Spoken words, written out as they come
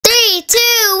2,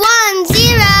 1,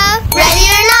 0. Ready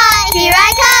or not, here I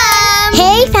come.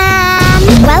 Hey fam!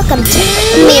 Welcome to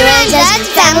MIRA and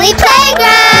ZED'S Family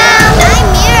Playground. I'm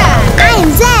Mira. I'm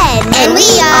Zed. And we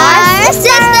are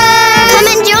sisters. Come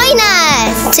and join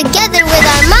us. Together with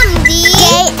our Mum-ddies,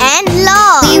 Gay and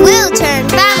Law, we will turn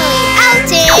family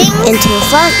outings into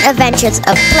fun adventures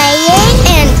of playing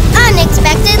and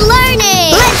unexpected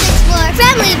learning. Let's explore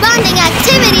family bonding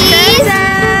activities,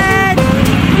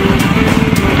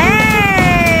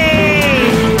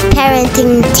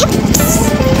 parenting tips,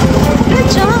 Good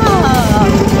job!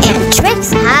 and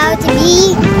tricks how to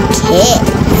be kids.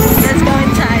 Let's go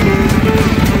inside.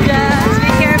 Just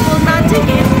be careful not to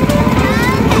hit.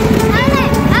 Okay.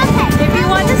 If you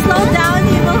want to slow down,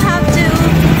 you will have to.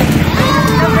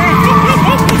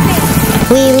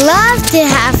 We love to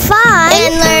have fun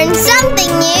And learn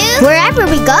something new, wherever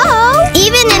we go.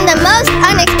 even in the most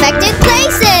unexpected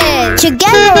places.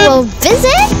 Together we'll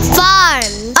visit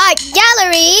Farms, art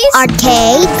galleries,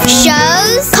 arcades,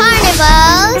 shows,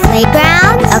 carnivals,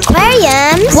 playgrounds,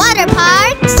 aquariums, water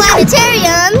parks,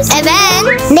 planetariums,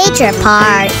 events, nature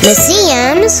parks,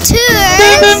 museums,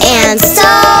 tours, and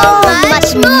so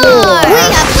much more. We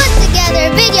have put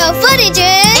together video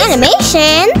footages,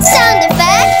 Animations sound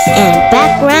effects, and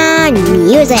background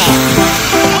music.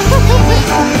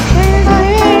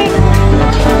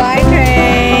 Bye,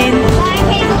 train.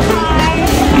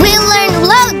 we'll learn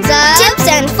loads of tips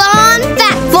and fun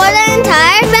facts for the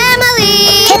entire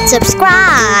family. Hit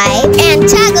subscribe And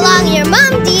tag along your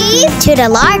Mum-ddies to the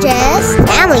largest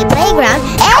family playground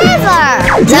ever.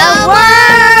 the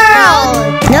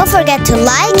world. Don't forget to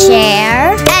like,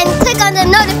 share, And click on the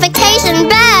notification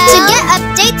bell to get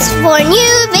updates for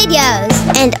new videos.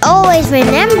 and always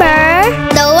remember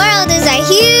The world is a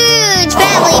huge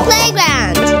family playground.